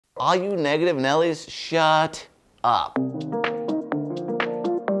All you negative Nellies, shut up.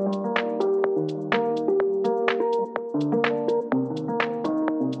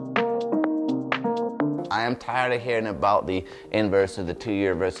 I am tired of hearing about the inverse of the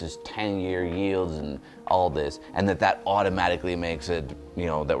 2-year versus 10-year yields and all this, and that automatically makes it,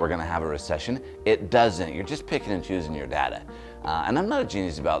 that we're gonna have a recession. It doesn't. You're just picking and choosing your data. And I'm not a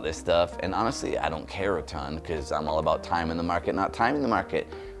genius about this stuff, and honestly, I don't care a ton because I'm all about timing the market, not timing the market,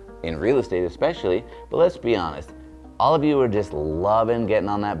 in real estate especially. But let's be honest, all of you are just loving getting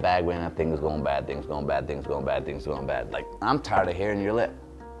on that bandwagon of things going bad, things going bad, things going bad, things going bad. Like, I'm tired of hearing your lip.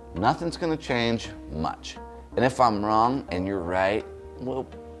 Nothing's gonna change much. And if I'm wrong and you're right, well,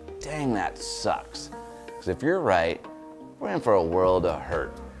 dang, that sucks. Because if you're right, we're in for a world of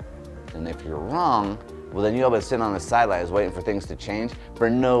hurt. And if you're wrong, well, then you'll be sitting on the sidelines waiting for things to change for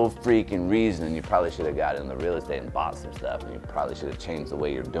no freaking reason. And you probably should have got into real estate and bought some stuff, and you probably should have changed the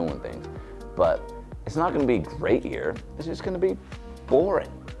way you're doing things. But it's not gonna be a great year. It's just gonna be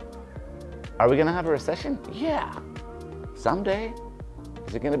boring. Are we gonna have a recession? Yeah, someday.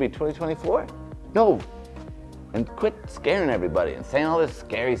 Is it gonna be 2024? No. And quit scaring everybody and saying all this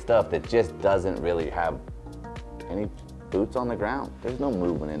scary stuff that just doesn't really have any boots on the ground. There's no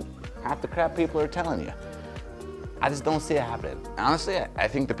movement in half the crap people are telling you. I just don't see it happening. Honestly, I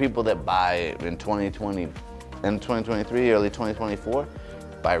think the people that buy in 2020 and 2023, early 2024,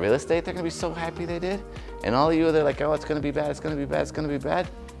 buy real estate, they're gonna be so happy they did. And all of you, they're like, oh, it's gonna be bad, it's gonna be bad, it's gonna be bad.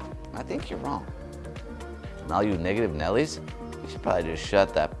 I think you're wrong. And all you negative Nellies, you should probably just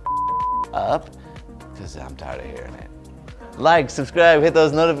shut that up, because I'm tired of hearing it. Like, subscribe, hit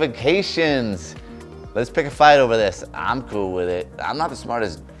those notifications. Let's pick a fight over this. I'm cool with it. I'm not the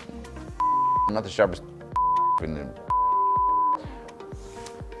smartest, I'm not the sharpest.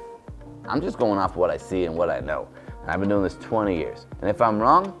 I'm just going off what I see and what I know. And I've been doing this 20 years. And if I'm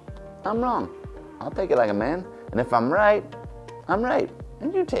wrong, I'm wrong. I'll take it like a man. And if I'm right, I'm right.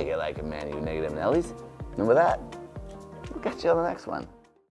 And you take it like a man, you negative Nellies. And with that, we'll catch you on the next one.